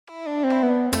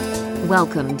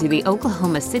Welcome to the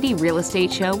Oklahoma City Real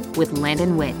Estate Show with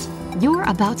Landon Witt. You're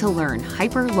about to learn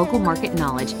hyper-local market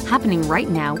knowledge happening right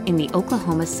now in the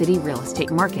Oklahoma City real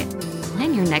estate market.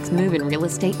 Plan your next move in real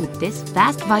estate with this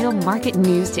fast, vital market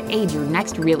news to aid your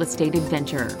next real estate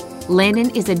adventure. Landon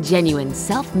is a genuine,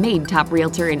 self-made top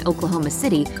realtor in Oklahoma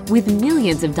City with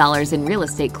millions of dollars in real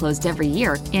estate closed every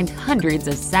year and hundreds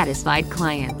of satisfied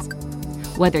clients.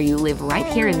 Whether you live right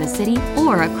here in the city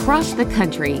or across the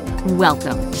country,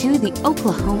 welcome to the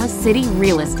Oklahoma City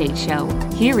Real Estate Show.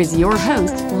 Here is your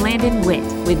host, Landon Witt,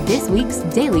 with this week's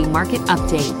Daily Market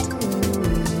Update.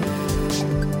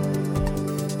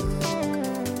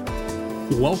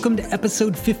 Welcome to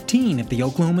episode 15 of the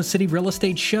Oklahoma City Real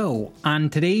Estate Show. On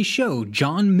today's show,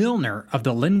 John Milner of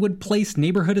the Linwood Place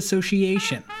Neighborhood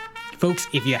Association. Folks,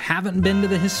 if you haven't been to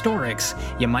the Historics,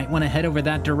 you might want to head over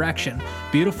that direction.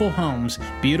 Beautiful homes,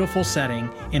 beautiful setting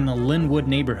in the Linwood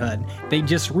neighborhood. They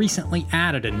just recently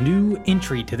added a new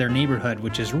entry to their neighborhood,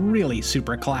 which is really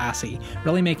super classy,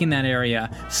 really making that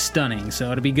area stunning.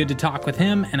 So it'll be good to talk with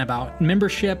him and about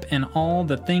membership and all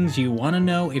the things you want to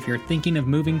know if you're thinking of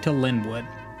moving to Linwood.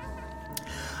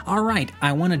 All right,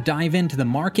 I want to dive into the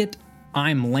market.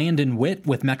 I'm Landon Witt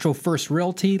with Metro First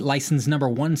Realty, license number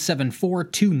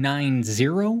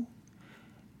 174290.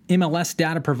 MLS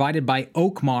data provided by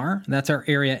Oakmar. That's our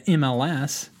area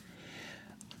MLS.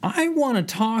 I want to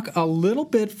talk a little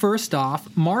bit first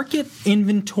off, market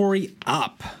inventory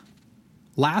up.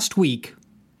 Last week,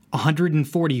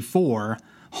 144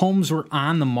 homes were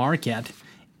on the market.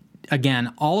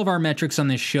 Again, all of our metrics on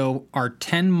this show are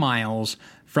 10 miles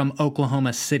from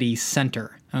Oklahoma City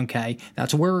Center. Okay,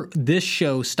 that's where this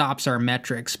show stops our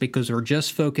metrics because we're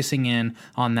just focusing in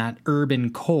on that urban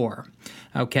core.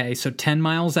 Okay, so 10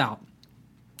 miles out.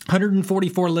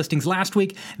 144 listings last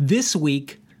week. This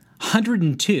week,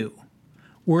 102.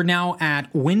 We're now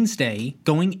at Wednesday,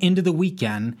 going into the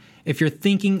weekend. If you're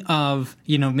thinking of,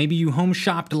 maybe you home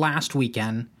shopped last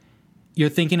weekend, you're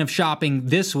thinking of shopping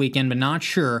this weekend but not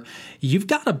sure, you've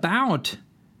got about,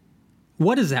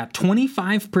 what is that,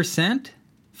 25%?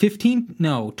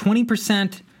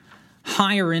 20%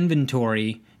 higher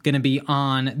inventory going to be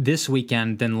on this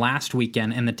weekend than last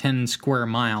weekend in the 10 square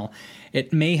mile.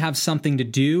 It may have something to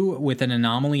do with an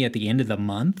anomaly at the end of the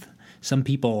month. Some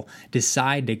people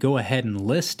decide to go ahead and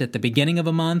list at the beginning of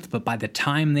a month, but by the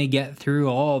time they get through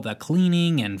all the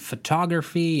cleaning and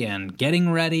photography and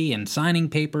getting ready and signing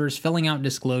papers, filling out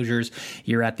disclosures,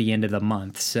 you're at the end of the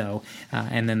month. So,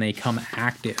 and then they come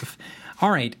active. All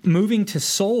right, moving to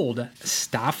sold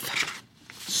stuff,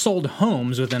 sold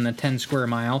homes within the 10 square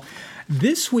mile.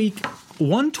 This week,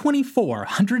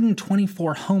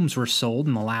 124 homes were sold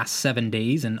in the last 7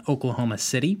 days in Oklahoma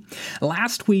City.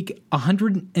 Last week,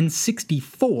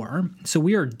 164, so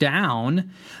we are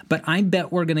down, but I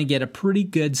bet we're going to get a pretty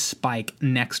good spike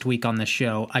next week on the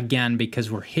show, again, because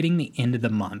we're hitting the end of the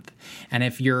month. And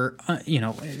if you're,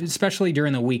 especially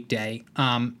during the weekday,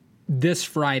 this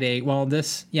Friday will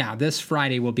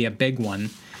be a big one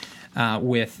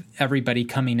with everybody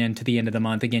coming into the end of the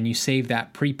month. Again, you save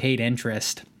that prepaid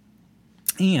interest.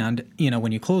 And,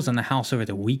 when you close on the house over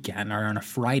the weekend or on a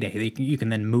Friday, you can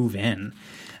then move in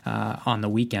on the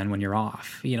weekend when you're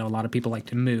off. A lot of people like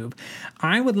to move.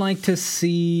 I would like to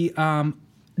see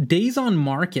days on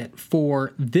market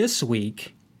for this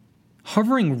week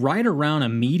hovering right around a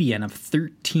median of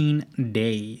 13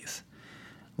 days.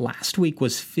 Last week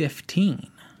was 15,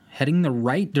 heading the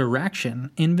right direction.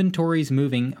 Inventory's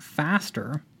moving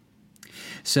faster.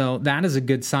 So that is a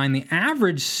good sign. The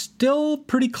average still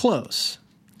pretty close.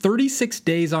 36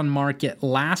 days on market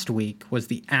last week was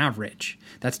the average.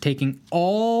 That's taking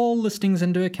all listings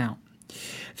into account.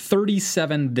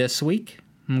 37 this week.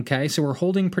 Okay, so we're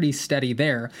holding pretty steady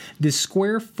there. The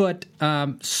square foot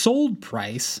sold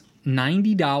price,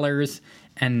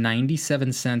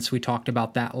 $90.97. We talked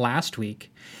about that last week.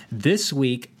 This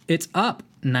week, it's up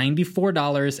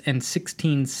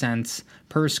 $94.16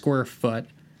 per square foot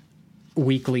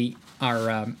weekly,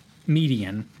 our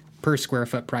median per square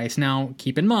foot price. Now,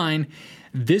 keep in mind,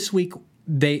 this week,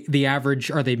 the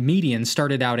average or the median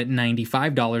started out at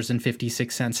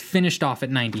 $95.56, finished off at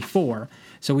 $94.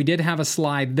 So we did have a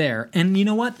slide there. And you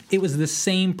know what? It was the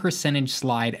same percentage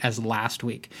slide as last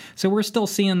week. So we're still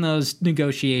seeing those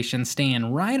negotiations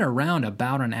staying right around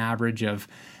about an average of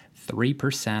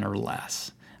 3% or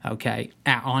less. Okay,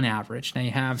 on average. Now you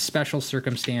have special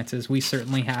circumstances. We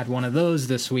certainly had one of those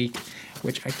this week,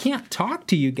 which I can't talk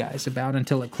to you guys about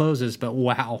until it closes, but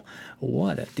wow,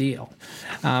 what a deal.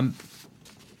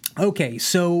 Okay,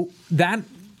 so that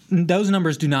those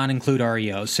numbers do not include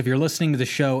REOs. So if you're listening to the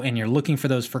show and you're looking for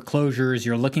those foreclosures,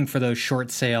 you're looking for those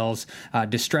short sales,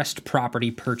 distressed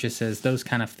property purchases, those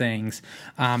kind of things,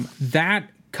 that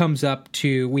comes up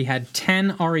to, we had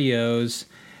 10 REOs,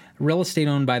 real estate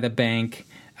owned by the bank,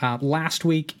 last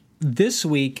week. This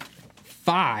week,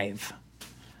 5.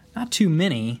 Not too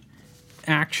many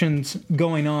actions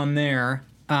going on there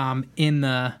in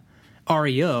the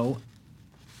REO.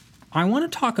 I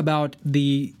want to talk about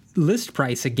the list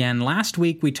price again. Last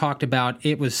week we talked about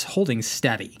it was holding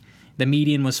steady. The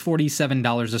median was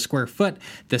 $47 a square foot.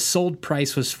 The sold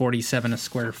price was $47 a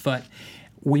square foot.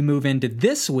 We move into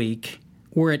this week,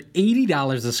 we're at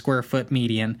 $80 a square foot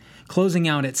median, closing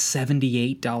out at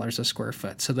 $78 a square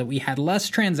foot. So that we had less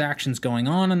transactions going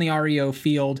on in the REO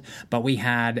field, but we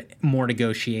had more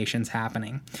negotiations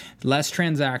happening. Less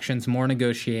transactions, more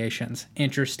negotiations.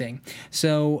 Interesting.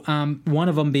 So one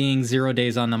of them being 0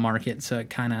 days on the market. So it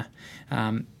kind of,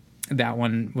 that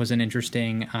one was an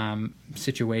interesting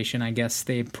situation. I guess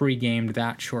they pre-gamed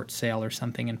that short sale or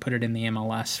something and put it in the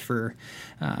MLS for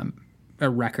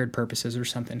record purposes or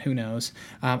something. Who knows?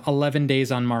 11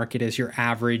 days on market is your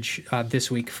average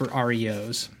this week for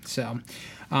REOs. So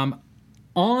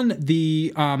on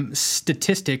the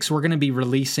statistics, we're going to be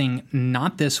releasing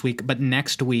not this week, but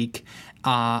next week,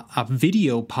 a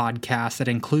video podcast that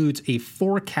includes a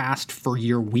forecast for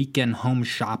your weekend home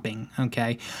shopping.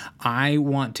 Okay. I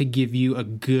want to give you a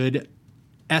good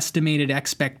estimated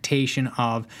expectation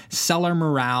of seller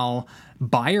morale,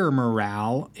 buyer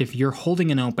morale, if you're holding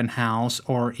an open house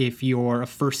or if you're a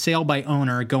for sale by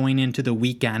owner going into the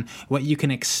weekend, what you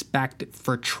can expect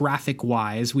for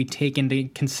traffic-wise. We take into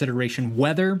consideration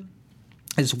weather,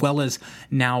 as well as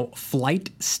now flight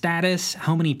status.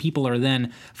 How many people are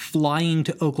then flying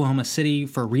to Oklahoma City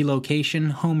for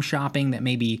relocation, home shopping that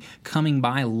may be coming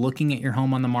by, looking at your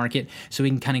home on the market, so we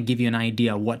can kind of give you an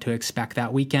idea of what to expect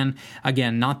that weekend.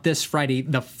 Again, not this Friday,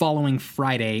 the following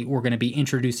Friday, we're going to be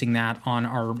introducing that on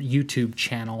our YouTube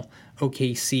channel,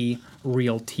 OKC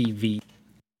Real TV.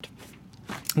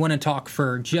 I want to talk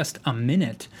for just a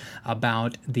minute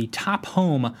about the top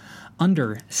home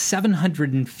under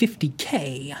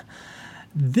 $750K.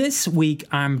 This week,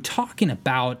 I'm talking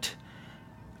about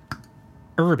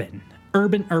urban.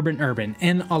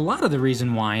 And a lot of the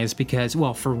reason why is because,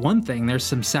 well, for one thing, there's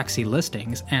some sexy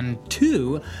listings. And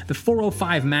two, the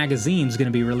 405 magazine is going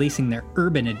to be releasing their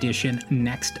urban edition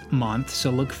next month. So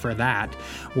look for that,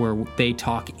 where they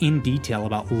talk in detail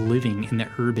about living in the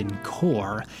urban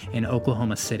core in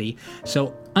Oklahoma City.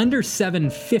 So under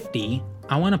 750,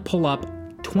 I want to pull up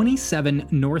 27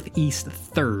 Northeast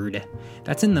 3rd.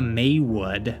 That's in the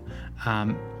Maywood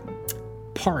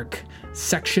Park,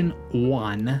 Section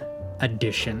 1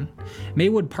 edition.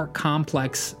 Maywood Park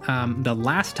Complex, the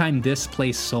last time this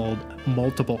place sold,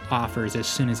 multiple offers as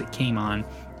soon as it came on.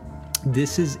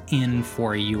 This is in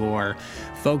for your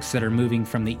folks that are moving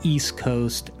from the East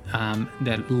Coast,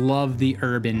 that love the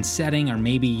urban setting, or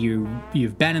maybe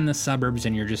you've been in the suburbs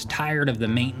and you're just tired of the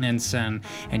maintenance and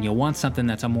you want something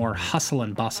that's a more hustle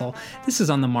and bustle. This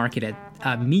is on the market at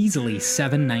a measly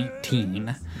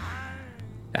 $719.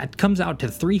 That comes out to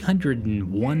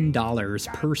 $301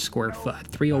 per square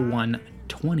foot,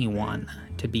 $301.21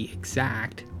 to be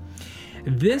exact.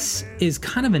 This is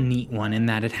kind of a neat one in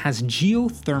that it has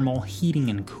geothermal heating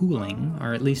and cooling,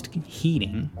 or at least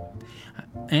heating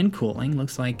and cooling.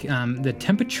 Looks like the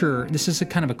temperature, this is a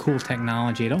kind of a cool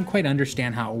technology. I don't quite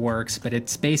understand how it works, but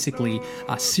it's basically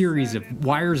a series of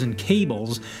wires and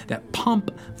cables that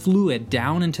pump fluid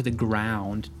down into the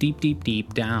ground,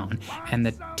 deep down. And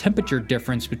the temperature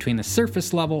difference between the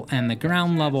surface level and the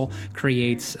ground level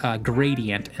creates a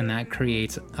gradient, and that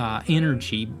creates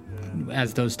energy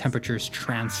as those temperatures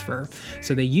transfer.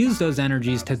 So they use those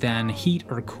energies to then heat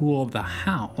or cool the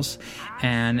house,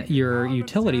 and your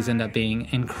utilities end up being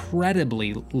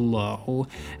incredibly low.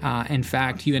 In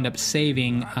fact, you end up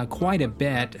saving quite a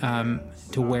bit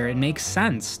to where it makes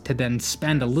sense to then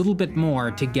spend a little bit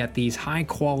more to get these high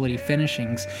quality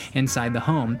finishings inside the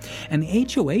home. And the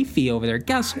HOA fee over there,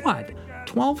 guess what?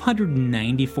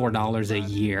 $1,294 a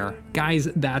year. Guys,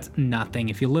 that's nothing.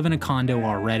 If you live in a condo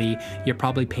already, you're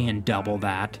probably paying double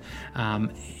that.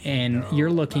 And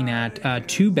you're looking at a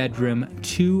 2-bedroom,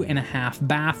 2.5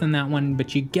 bath in that one,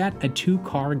 but you get a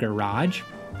 2-car garage.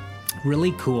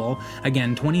 Really cool.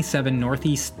 Again, 27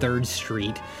 Northeast 3rd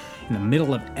Street. In the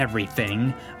middle of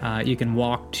everything. You can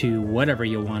walk to whatever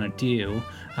you want to do.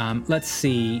 Let's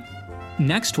see.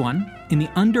 Next one, in the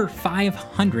under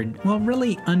 500, well,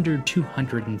 really under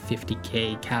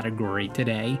 250K category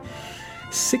today,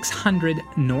 600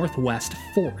 Northwest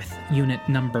 4th, unit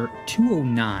number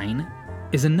 209,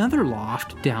 is another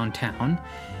loft downtown.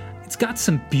 It's got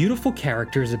some beautiful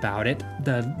characters about it.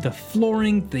 The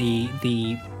flooring,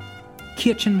 the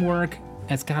kitchen work,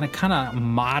 it's got a kind of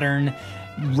modern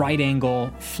right angle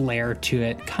flair to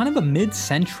it, kind of a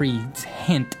mid-century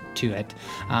hint to it.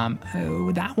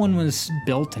 That one was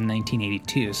built in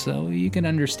 1982, so you can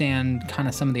understand kind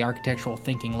of some of the architectural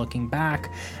thinking looking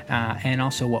back, and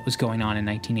also what was going on in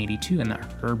 1982 in the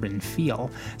urban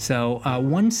feel. So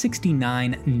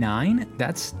 $169,900,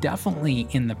 that's definitely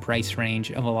in the price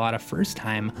range of a lot of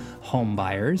first-time home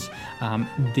buyers.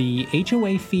 The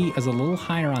HOA fee is a little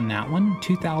higher on that one,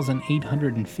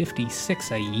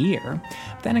 $2,856 a year.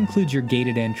 That includes your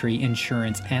gated entry,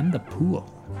 insurance, and the pool.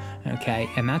 Okay,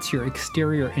 and that's your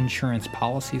exterior insurance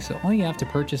policy, so all you have to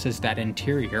purchase is that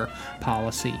interior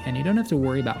policy, and you don't have to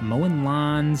worry about mowing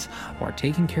lawns or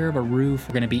taking care of a roof.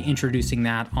 We're going to be introducing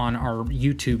that on our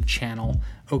YouTube channel,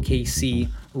 OKC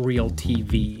Real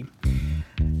TV.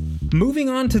 Moving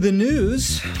on to the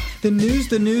news. The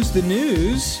news.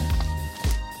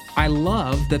 I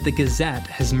love that the Gazette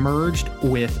has merged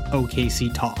with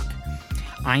OKC Talk.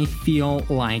 I feel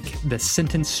like the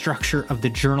sentence structure of the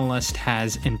Journalist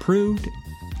has improved.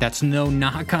 That's no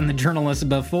knock on the Journalist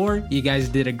before. You guys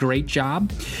did a great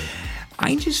job.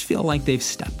 I just feel like they've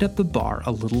stepped up the bar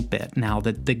a little bit now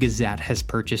that the Gazette has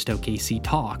purchased OKC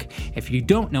Talk. If you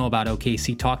don't know about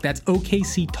OKC Talk, that's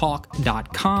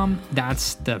okctalk.com.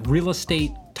 That's the real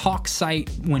estate talk site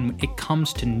when it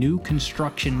comes to new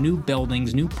construction, new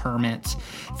buildings, new permits,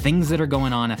 things that are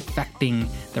going on affecting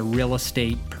the real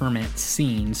estate permit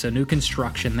scene. So new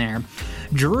construction there.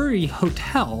 Drury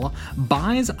Hotel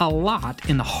buys a lot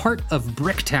in the heart of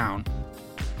Bricktown.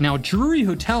 Now, Drury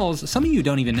Hotels, some of you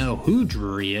don't even know who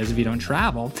Drury is if you don't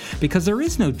travel, because there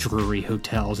is no Drury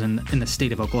Hotels in the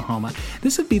state of Oklahoma.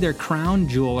 This would be their crown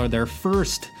jewel or their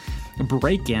first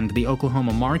break into the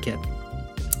Oklahoma market.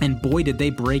 And boy, did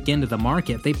they break into the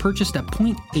market. They purchased a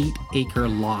 0.8 acre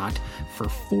lot for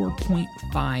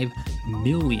 $4.5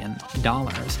 million.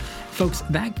 Folks,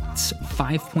 that's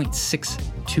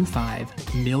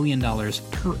 $5.625 million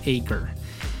per acre.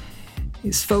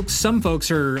 Some folks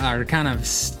are kind of,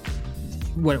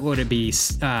 what would it be,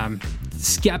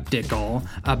 skeptical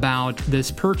about this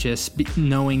purchase,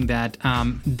 knowing that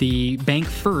the Bank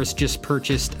First just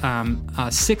purchased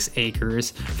 6 acres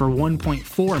for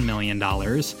 $1.4 million,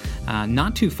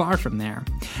 not too far from there.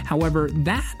 However,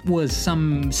 that was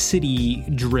some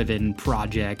city-driven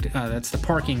project. That's the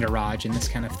parking garage and this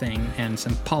kind of thing, and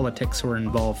some politics were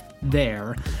involved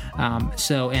there.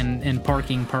 And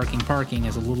parking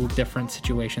is a little different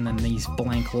situation than these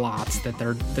blank lots that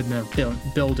they're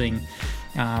building.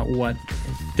 What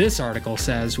this article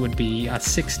says would be a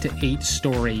 6 to 8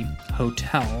 story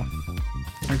hotel,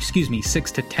 or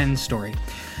 6 to 10 story.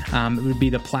 It would be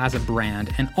the Plaza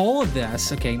brand. And all of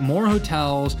this, okay, more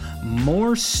hotels,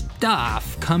 more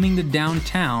stuff coming to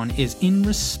downtown is in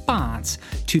response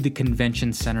to the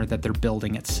convention center that they're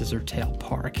building at Scissortail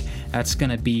Park. That's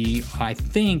going to be, I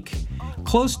think,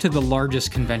 close to the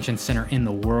largest convention center in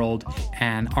the world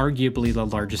and arguably the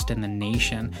largest in the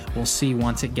nation. We'll see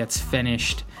once it gets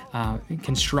finished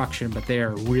construction, but they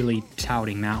are really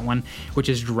touting that one, which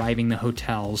is driving the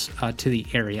hotels to the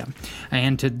area.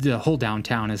 And to the whole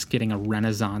downtown is getting a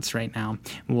renaissance right now.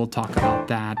 We'll talk about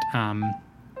that.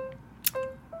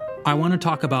 I want to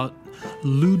talk about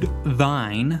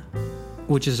Ludwine,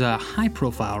 which is a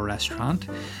high-profile restaurant,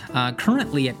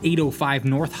 currently at 805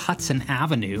 North Hudson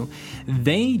Avenue.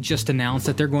 They just announced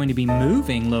that they're going to be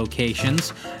moving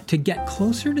locations to get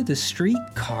closer to the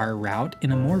streetcar route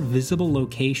in a more visible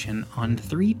location on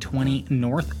 320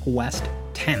 Northwest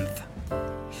 10th.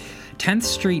 10th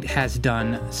Street has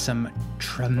done some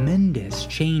tremendous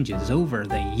changes over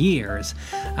the years.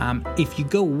 If you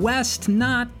go west,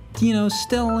 not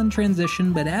still in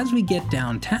transition, but as we get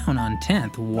downtown on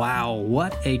 10th, wow,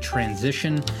 what a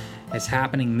transition is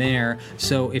happening there.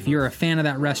 So if you're a fan of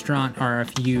that restaurant, or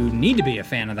if you need to be a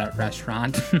fan of that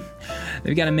restaurant,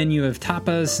 they've got a menu of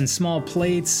tapas and small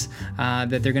plates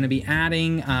that they're going to be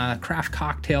adding, craft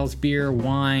cocktails, beer,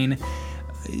 wine,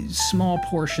 small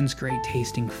portions, great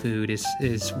tasting food is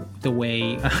the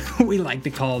way we like to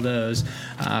call those,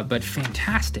 but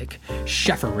fantastic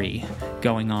chefery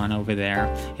going on over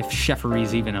there, if chefery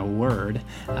is even a word.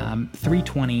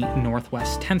 320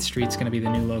 Northwest 10th Street is going to be the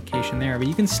new location there, but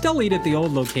you can still eat at the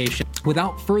old location.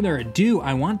 Without further ado,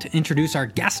 I want to introduce our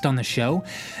guest on the show,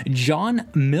 John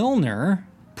Milner,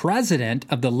 president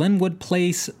of the Linwood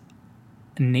Place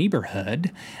neighborhood.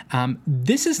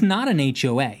 This is not an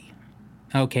HOA.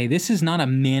 Okay, this is not a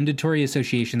mandatory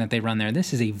association that they run there.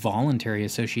 This is a voluntary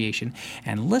association.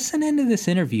 And listen into this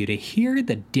interview to hear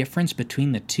the difference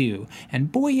between the two. And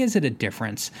boy, is it a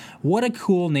difference. What a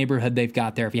cool neighborhood they've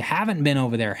got there. If you haven't been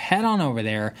over there, head on over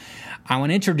there. I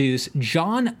want to introduce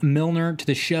John Milner to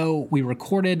the show. We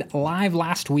recorded live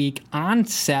last week on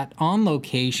set, on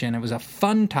location. It was a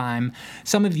fun time.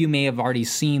 Some of you may have already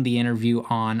seen the interview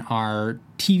on our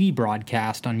TV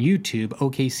broadcast on YouTube,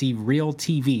 OKC Real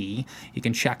TV. You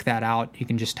can check that out. You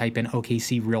can just type in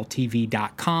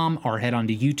okcrealtv.com or head on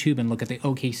to YouTube and look at the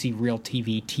OKC Real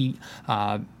TV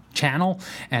channel.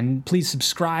 And please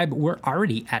subscribe. We're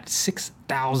already at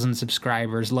 6,000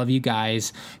 subscribers. Love you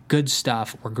guys. Good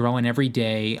stuff. We're growing every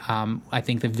day. I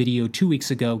think the video 2 weeks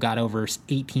ago got over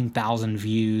 18,000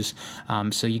 views.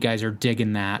 So you guys are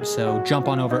digging that. So jump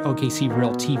on over OKC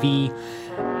Real TV.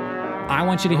 I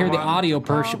want you to hear the audio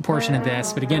portion of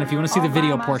this, but again, if you want to see the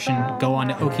video portion, go on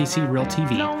to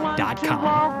okcrealtv.com.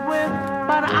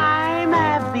 But I'm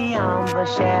happy on the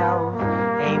shelf,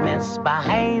 ain't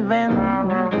misbehaving,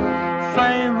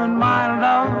 saving my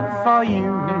love for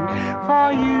you,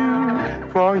 for you,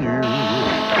 for you,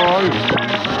 for you.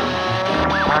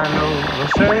 I know the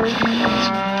certain,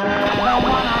 the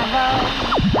one I love.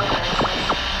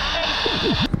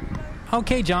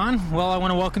 Okay, John. Well, I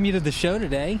want to welcome you to the show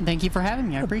today. Thank you for having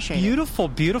me. I appreciate it. Beautiful,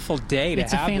 beautiful day to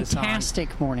It's have a this on.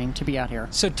 fantastic morning to be out here.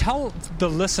 So tell the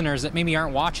listeners that maybe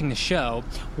aren't watching the show,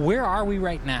 where are we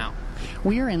right now?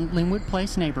 We are in Linwood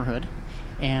Place neighborhood,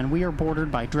 and we are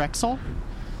bordered by Drexel,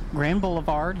 Grand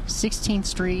Boulevard, 16th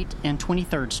Street, and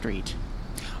 23rd Street.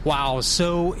 Wow.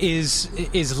 So is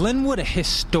Linwood a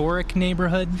historic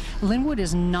neighborhood? Linwood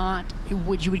is not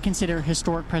what you would consider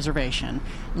historic preservation.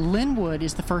 Linwood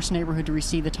is the first neighborhood to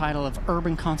receive the title of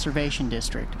Urban Conservation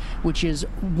District, which is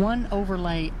one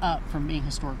overlay up from being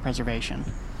historic preservation.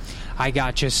 I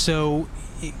gotcha. So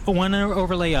one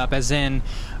overlay up, as in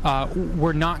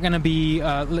we're not going to be,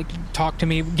 talk to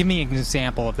me, give me an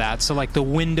example of that. So like the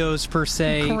windows per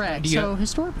se? Correct. So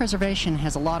historic preservation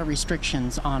has a lot of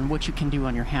restrictions on what you can do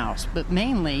on your house, but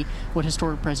mainly what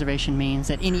historic preservation means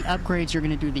that any upgrades you're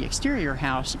going to do to the exterior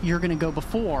house, you're going to go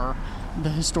before the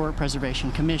Historic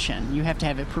Preservation Commission. You have to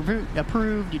have it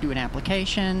approved, you do an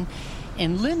application.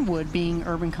 In Linwood, being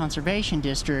Urban Conservation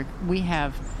District, we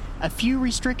have a few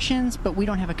restrictions, but we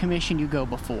don't have a commission you go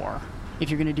before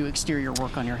if you're going to do exterior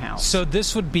work on your house. So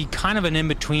this would be kind of an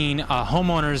in-between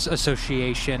homeowners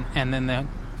association and then the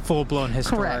full-blown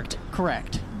historic.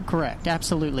 Correct,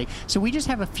 absolutely. So we just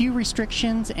have a few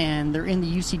restrictions, and they're in the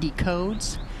UCD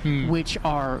codes, which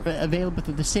are available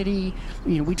through the city.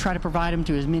 You know, we try to provide them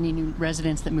to as many new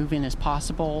residents that move in as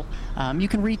possible. You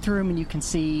can read through them and you can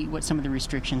see what some of the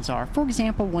restrictions are. For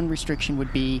example, one restriction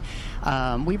would be we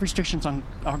have restrictions on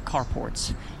our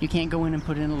carports. You can't go in and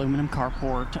put an aluminum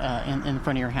carport in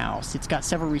front of your house. It's got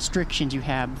several restrictions you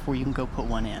have before you can go put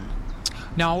one in.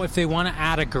 Now, if they want to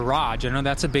add a garage, I know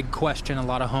that's a big question. A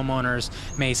lot of homeowners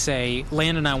may say,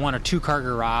 Landon, I want a 2-car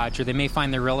garage, or they may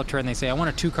find their realtor and they say, I want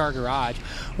a 2-car garage.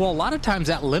 Well, a lot of times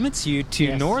that limits you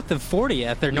to north of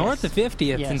 40th or north of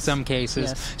 50th in some cases.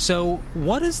 Yes. So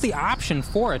what is the option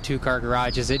for a 2-car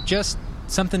garage? Is it just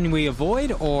something we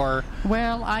avoid, or?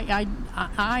 Well,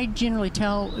 I generally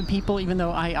tell people, even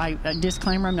though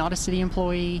disclaimer, I'm not a city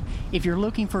employee, if you're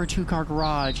looking for a 2-car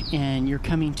garage and you're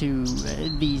coming to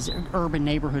these urban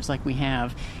neighborhoods like we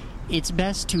have, it's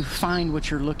best to find what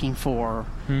you're looking for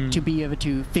to be able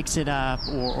to fix it up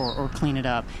or clean it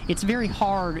up. It's very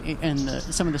hard in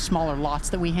some of the smaller lots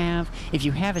that we have, if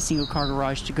you have a single-car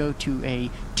garage, to go to a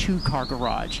 2-car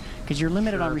garage, because you're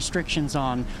limited on restrictions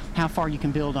on how far you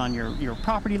can build on your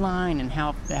property line and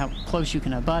how close you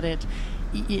can abut it.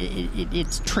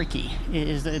 It's tricky,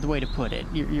 is the way to put it.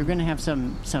 You're going to have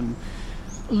some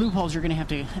loopholes you're going to have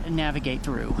to navigate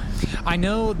through. I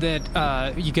know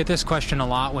that you get this question a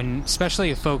lot when,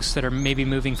 especially folks that are maybe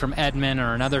moving from Edmond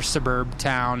or another suburb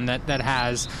town that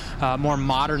has more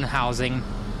modern housing.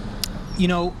 You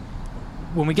know,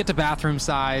 when we get to bathroom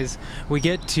size, we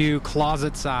get to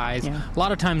closet size, a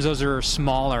lot of times those are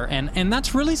smaller. And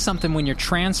that's really something when you're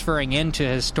transferring into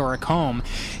a historic home,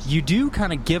 you do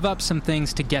kind of give up some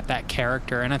things to get that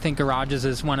character. And I think garages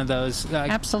is one of those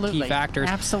key factors.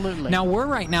 Absolutely. Now, we're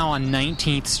right now on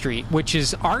 19th Street, which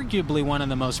is arguably one of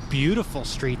the most beautiful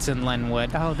streets in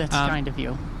Linwood. Oh, that's kind of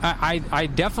you. I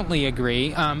definitely agree.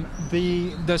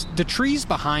 The trees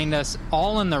behind us,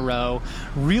 all in the row,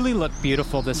 really look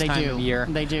beautiful this time of year.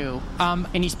 They do,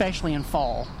 and especially in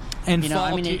fall. And fall, fall,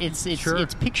 I mean,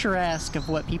 it's picturesque of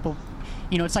what people,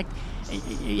 it's like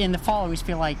in the fall, I always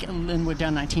feel like Linwood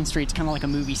down 19th Street is kind of like a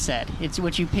movie set. It's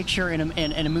what you picture in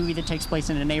a movie that takes place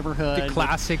in a neighborhood. The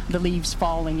classic. The leaves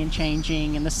falling and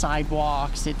changing and the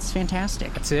sidewalks. It's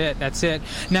fantastic. That's it.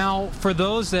 Now, for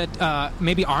those that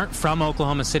maybe aren't from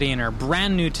Oklahoma City and are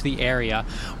brand new to the area,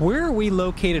 where are we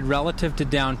located relative to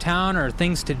downtown, or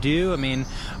things to do? I mean,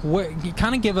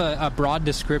 kind of give a broad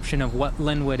description of what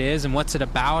Linwood is and what's it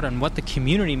about and what the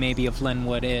community maybe of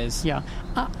Linwood is. Yeah.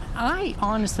 I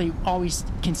honestly always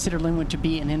consider Linwood to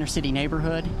be an inner city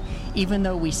neighborhood, even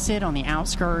though we sit on the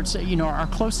outskirts. You know, our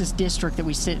closest district that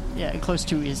we sit close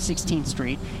to is 16th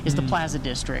Street, is the Plaza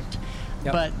District.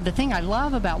 Yep. But the thing I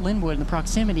love about Linwood and the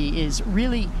proximity is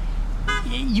really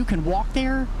you can walk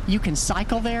there, you can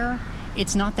cycle there.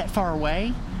 It's not that far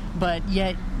away, but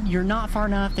yet you're not far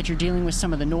enough that you're dealing with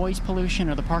some of the noise pollution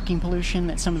or the parking pollution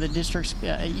that some of the districts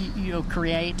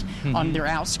create on their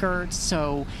outskirts.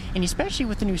 So, and especially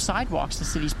with the new sidewalks the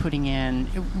city's putting in,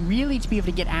 really to be able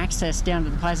to get access down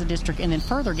to the Plaza District and then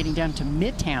further getting down to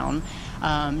Midtown,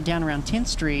 down around 10th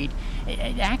Street,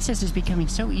 access is becoming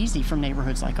so easy from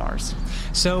neighborhoods like ours.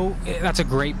 So that's a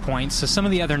great point. So some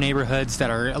of the other neighborhoods that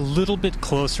are a little bit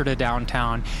closer to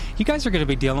downtown, you guys are going to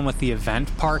be dealing with the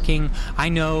event parking. I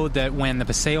know that when the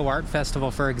Paseo Art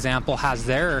Festival, for example, has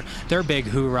their big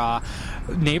hoorah,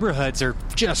 neighborhoods are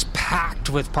just packed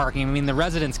with parking. I mean, the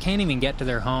residents can't even get to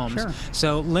their homes. Sure.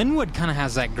 So Linwood kind of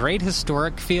has that great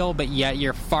historic feel, but yet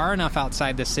you're far enough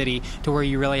outside the city to where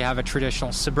you really have a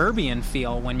traditional suburban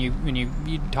feel when you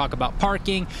talk about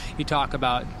parking, you talk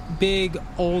about big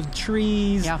old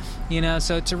trees. Yeah. You know,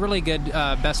 so it's a really good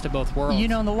best of both worlds. You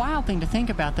know, and the wild thing to think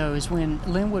about, though, is when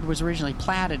Linwood was originally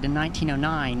platted in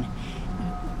 1909,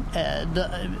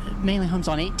 mainly homes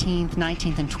on 18th,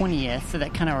 19th, and 20th,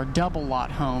 that kind of are double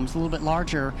lot homes, a little bit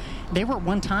larger, they were at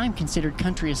one time considered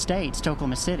country estates to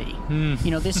Oklahoma City.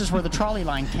 You know, this is where the trolley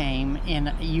line came,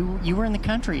 and you were in the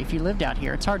country if you lived out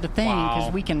here. It's hard to think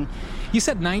because we can... You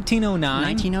said 1909?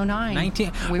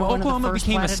 1909. Well, Oklahoma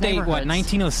became a state, what,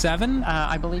 1907?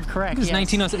 I believe correct, It was yes.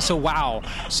 1907. So, wow.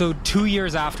 So 2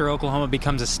 years after Oklahoma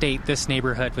becomes a state, this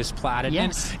neighborhood was platted.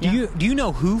 Yes. And do you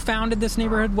know who founded this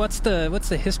neighborhood? What's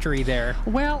the history there?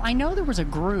 Well, I know there was a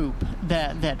group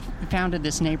that founded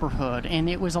this neighborhood, and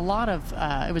it was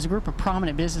a group of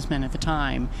prominent businessmen at the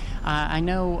time. I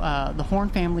know the Horn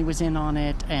family was in on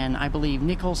it, and I believe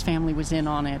Nichols family was in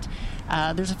on it.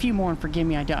 There's a few more, and forgive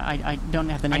me, I don't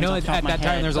have the names. I know off the top at of my that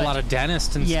head, time there's a lot of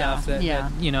dentists and stuff that,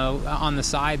 you know, on the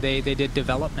side they did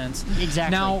developments.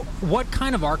 Exactly. Now, what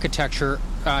kind of architecture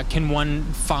can one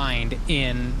find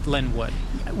in Linwood?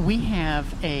 We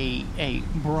have a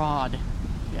broad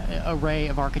array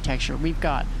of architecture. We've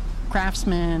got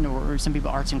craftsmen, or some people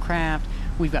arts and craft.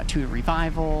 We've got Tudor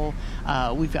Revival.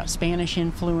 We've got Spanish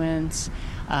influence.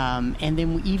 And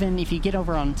then even if you get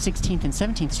over on 16th and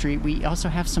 17th Street, we also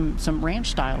have some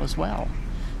ranch style as well.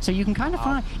 So you can kind of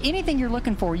find anything you're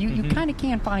looking for. You kind of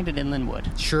can find it in Linwood.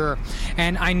 Sure.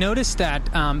 And I noticed that,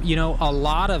 you know, a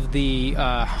lot of the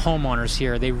homeowners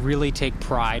here, they really take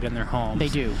pride in their homes. They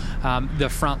do. The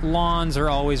front lawns are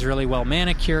always really well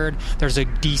manicured. There's a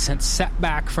decent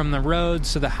setback from the road,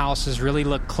 so the houses really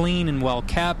look clean and well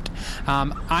kept.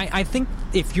 I think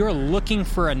if you're looking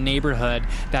for a neighborhood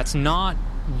that's not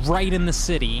right in the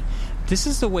city, this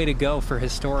is the way to go for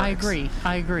historics.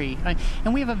 I agree.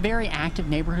 And we have a very active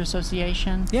neighborhood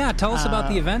association. Yeah, tell us about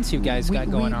the events you guys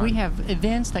got going on. We have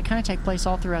events that kind of take place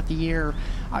all throughout the year.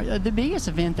 The biggest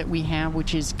event that we have,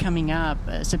 which is coming up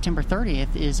September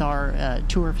 30th, is our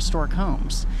tour of historic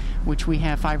homes, which we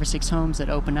have 5 or 6 homes that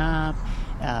open up.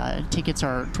 Tickets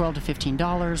are $12 to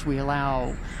 $15. We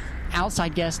allow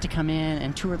outside guests to come in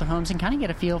and tour the homes and kind of get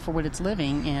a feel for what it's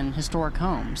living in historic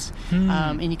homes.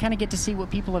 And you kind of get to see what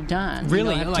people have done.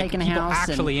 Really? Have like taken a people house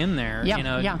actually in there,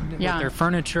 with their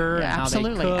furniture and how they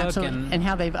cook. And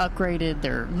how they've upgraded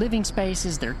their living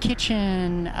spaces, their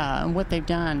kitchen, and what they've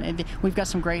done. And we've got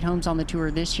some great homes on the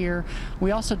tour this year.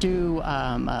 We also do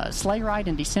a sleigh ride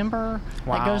in December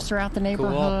that goes throughout the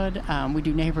neighborhood. Cool. We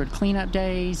do neighborhood cleanup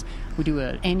days. We do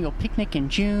an annual picnic in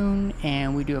June,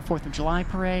 and we do a 4th of July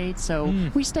parade. So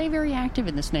we stay very active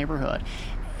in this neighborhood.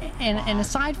 And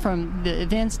aside from the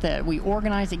events that we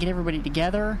organize that get everybody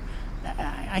together,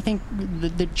 I think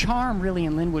the charm really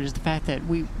in Linwood is the fact that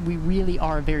we really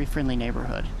are a very friendly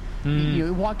neighborhood.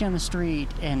 You walk down the street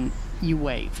and you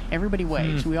wave. Everybody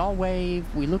waves. We all wave.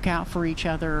 We look out for each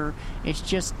other. It's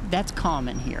just, that's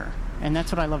common here. and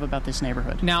that's what I love about this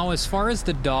neighborhood. Now, as far as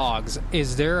the dogs,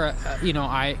 is there do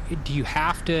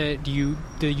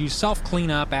you self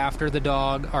clean up after the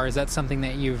dog, or is that something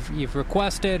that you've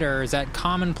requested, or is that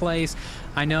commonplace?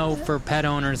 I know for pet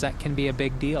owners that can be a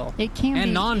big deal. It can and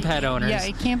be, non-pet owners. Yeah,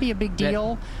 it can be a big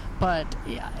deal. But,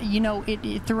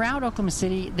 throughout Oklahoma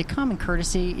City, the common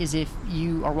courtesy is if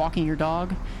you are walking your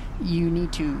dog, you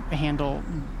need to handle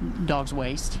dog's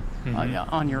waste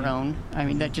on your own. I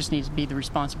mean, that just needs to be the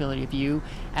responsibility of you,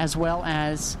 as well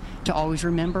as to always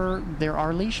remember there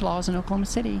are leash laws in Oklahoma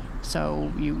City.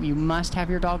 So you must have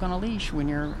your dog on a leash when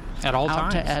you're at all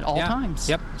out times. At all times.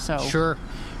 Yep. So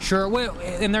Sure. Well,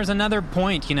 and there's another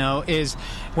point, is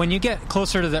when you get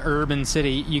closer to the urban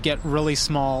city, you get really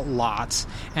small lots.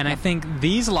 And I think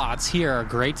these lots here are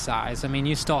great size. I mean,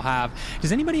 you still have...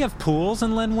 Does anybody have pools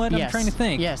in Linwood? Yes. I'm trying to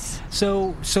think. Yes.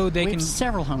 So they we can... have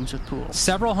several homes with pools.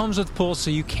 Several homes with pools,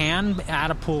 so you can add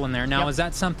a pool in there. Now, is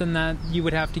that something that you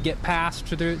would have to get passed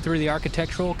through the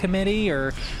architectural committee,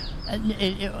 or...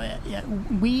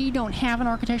 We don't have an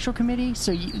architectural committee,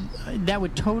 so that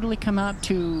would totally come up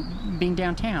to being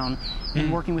downtown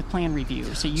and working with plan review.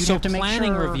 So you'd have to make sure...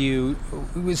 planning review,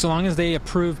 as long as they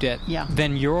approved it,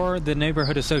 then the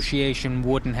neighborhood association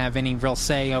wouldn't have any real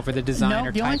say over the design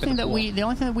or type of the pool. The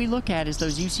only thing that we look at is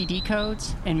those UCD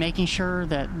codes and making sure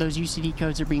that those UCD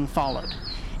codes are being followed.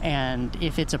 And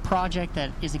if it's a project that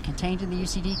isn't contained in the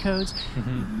UCD codes,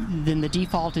 then the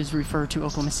default is referred to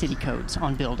Oklahoma City codes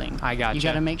on building. I gotcha. You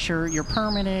got to make sure you're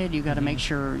permitted. You got to make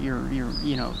sure you're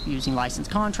using licensed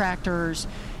contractors.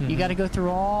 You got to go through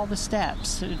all the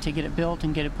steps to get it built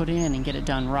and get it put in and get it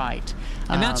done right.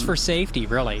 And that's for safety,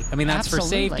 really. I mean, that's for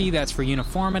safety, that's for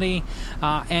uniformity,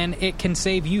 and it can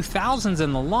save you thousands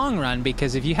in the long run,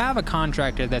 because if you have a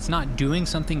contractor that's not doing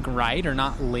something right or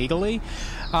not legally,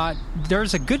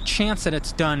 there's a good chance that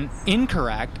it's done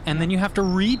incorrect, and then you have to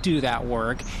redo that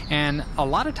work. And a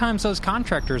lot of times those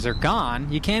contractors are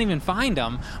gone. You can't even find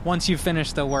them once you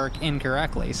finish the work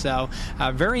incorrectly. So,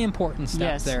 very important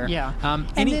step there. Yeah.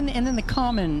 And then the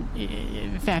common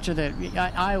factor that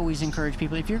I always encourage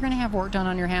people: if you're going to have work done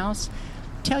on your house,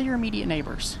 tell your immediate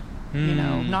neighbors.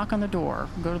 Knock on the door.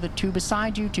 Go to the two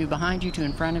beside you, two behind you, two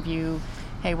in front of you.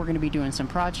 Hey, we're going to be doing some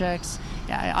projects.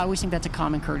 I always think that's a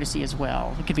common courtesy as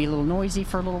well. It could be a little noisy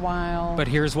for a little while. But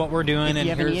here's what we're doing. If you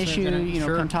have any issue,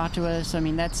 sure. come talk to us. I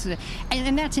mean, that's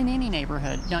and that's in any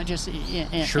neighborhood, not just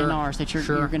in ours, that you're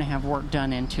going to have work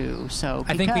done into. So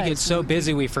I think we get so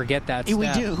busy we forget that step.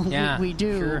 We do. Yeah, we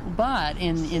do. Sure. But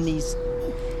in these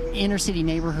inner city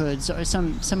neighborhoods,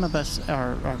 some of us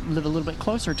live a little bit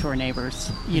closer to our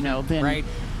neighbors, than right.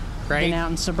 than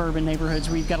out in suburban neighborhoods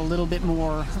where you've got a little bit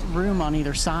more room on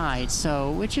either side.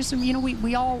 So it's just,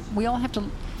 we all have to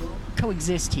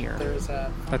coexist here.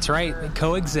 That's right,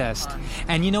 coexist.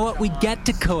 And you know what? We get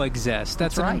to coexist.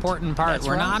 That's an important part.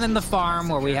 We're not in the farm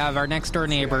where we have our next door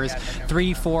neighbors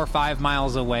 3, 4, 5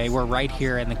 miles away. We're right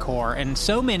here in the core. And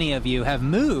so many of you have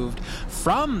moved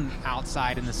from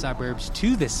outside in the suburbs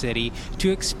to the city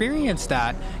to experience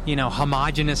that,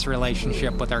 homogenous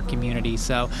relationship with our community.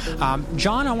 So,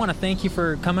 John, I want to thank you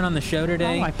for coming on the show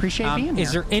today. I appreciate being here.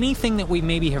 Is there anything that we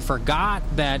maybe have forgot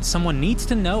that someone needs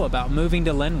to know about moving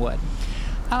to Linwood?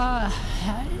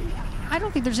 I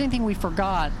don't think there's anything we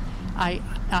forgot.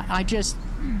 I just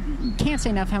can't say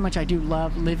enough how much I do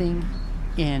love living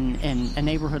in a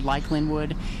neighborhood like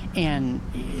Linwood, and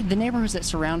the neighborhoods that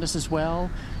surround us as well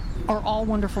are all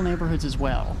wonderful neighborhoods as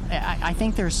well. I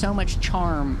think there's so much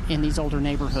charm in these older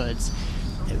neighborhoods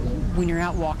when you're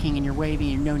out walking and you're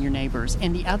waving and knowing your neighbors.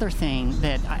 And the other thing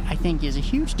that I think is a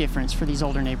huge difference for these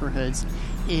older neighborhoods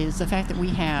is the fact that we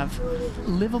have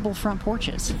livable front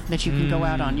porches that you can go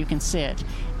out on, you can sit.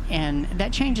 And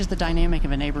that changes the dynamic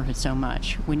of a neighborhood so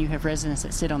much. When you have residents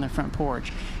that sit on their front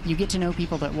porch, you get to know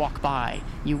people that walk by.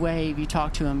 You wave, you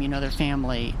talk to them, you know their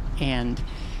family, and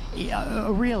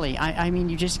really, I mean,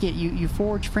 you just you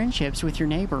forge friendships with your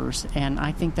neighbors, and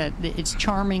I think that it's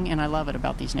charming, and I love it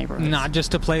about these neighborhoods. Not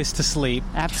just a place to sleep.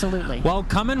 Absolutely. Well,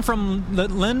 coming from the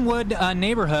Linwood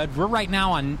neighborhood, we're right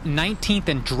now on 19th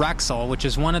and Drexel, which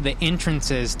is one of the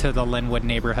entrances to the Linwood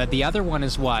neighborhood. The other one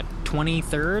is what,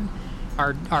 23rd?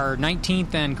 Our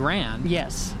 19th and Grand.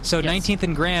 Yes. So yes. 19th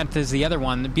and Grand is the other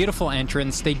one, the beautiful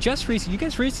entrance. They just you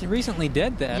guys recently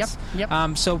did this.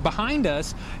 Yep. So behind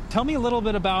us, tell me a little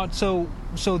bit about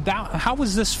how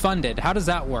was this funded? How does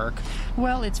that work?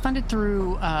 Well, it's funded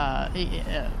through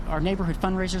our neighborhood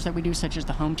fundraisers that we do, such as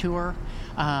the home tour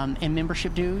and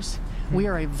membership dues. We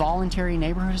are a voluntary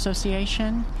neighborhood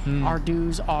association. Our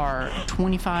dues are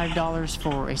 $25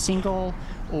 for a single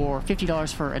or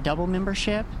 $50 for a double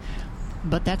membership.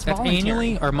 But that's That's voluntary.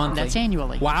 annually or monthly? That's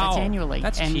annually. Wow. That's annually.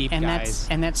 That's cheap, and guys.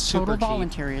 That's Super total cheap.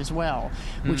 voluntary as well,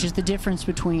 which is the difference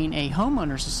between a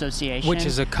homeowners association, Which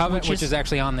is a covenant, which is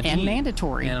actually on the and deed.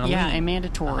 mandatory. And a Yeah, lien. and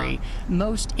mandatory.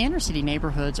 Most inner city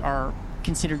neighborhoods are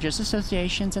considered just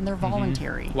associations, and they're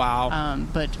voluntary. Wow.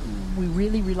 But we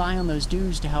really rely on those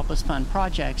dues to help us fund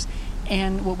projects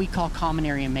and what we call common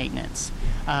area maintenance.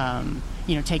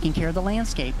 Taking care of the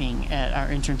landscaping at our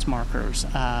entrance markers,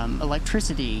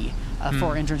 electricity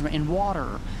for entrance, and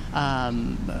water.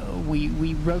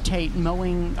 We rotate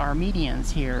mowing our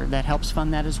medians here. That helps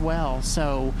fund that as well.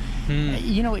 So,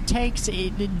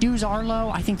 dues are low.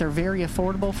 I think they're very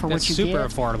affordable for That's what you super get.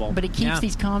 affordable. But it keeps Yeah.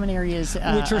 these common areas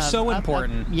Which are so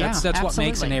important. That's what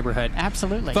makes a neighborhood.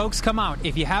 Absolutely. Folks, come out.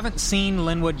 If you haven't seen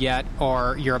Linwood yet,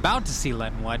 or you're about to see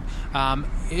Linwood,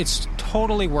 it's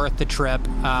totally worth the trip.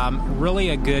 Really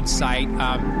a good site.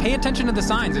 Pay attention to the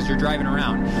signs as you're driving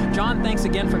around. John, thanks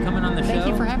again for coming on the show. Thank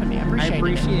you for having me. I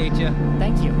appreciate it. you.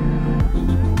 Thank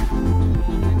you.